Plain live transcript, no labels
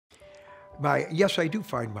Yes, I do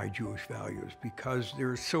find my Jewish values because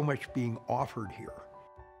there's so much being offered here.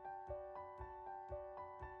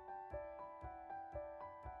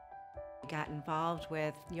 I got involved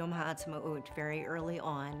with Yom HaAtzmaut very early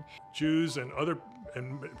on. Jews and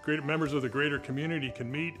great members of the greater community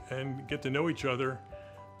can meet and get to know each other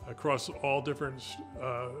across all different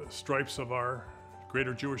stripes of our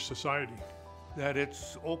greater Jewish society. That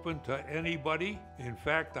it's open to anybody. In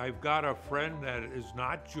fact, I've got a friend that is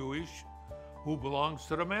not Jewish who belongs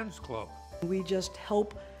to the men's club. We just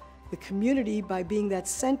help the community by being that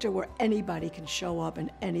center where anybody can show up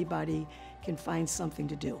and anybody can find something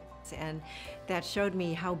to do. And that showed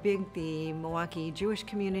me how big the Milwaukee Jewish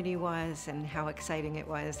community was and how exciting it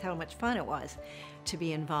was, how much fun it was to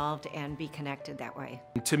be involved and be connected that way.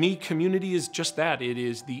 To me, community is just that. It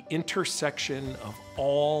is the intersection of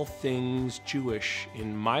all things Jewish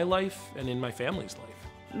in my life and in my family's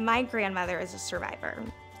life. My grandmother is a survivor,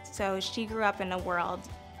 so she grew up in a world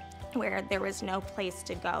where there was no place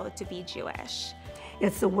to go to be Jewish.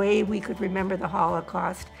 It's a way we could remember the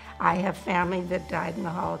Holocaust. I have family that died in the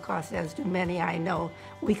Holocaust, as do many I know.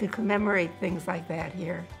 We could commemorate things like that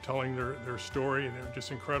here. Telling their story, and they're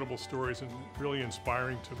just incredible stories and really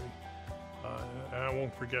inspiring to me. And I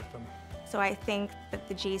won't forget them. So I think that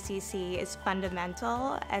the JCC is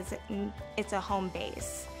fundamental as it's a home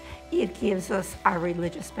base. It gives us our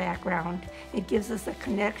religious background. It gives us a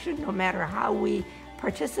connection no matter how we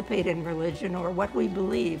participate in religion or what we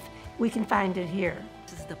believe. We can find it here.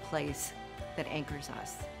 This is the place that anchors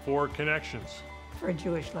us. For connections. For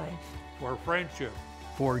Jewish life. For friendship.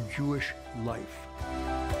 For Jewish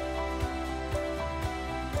life.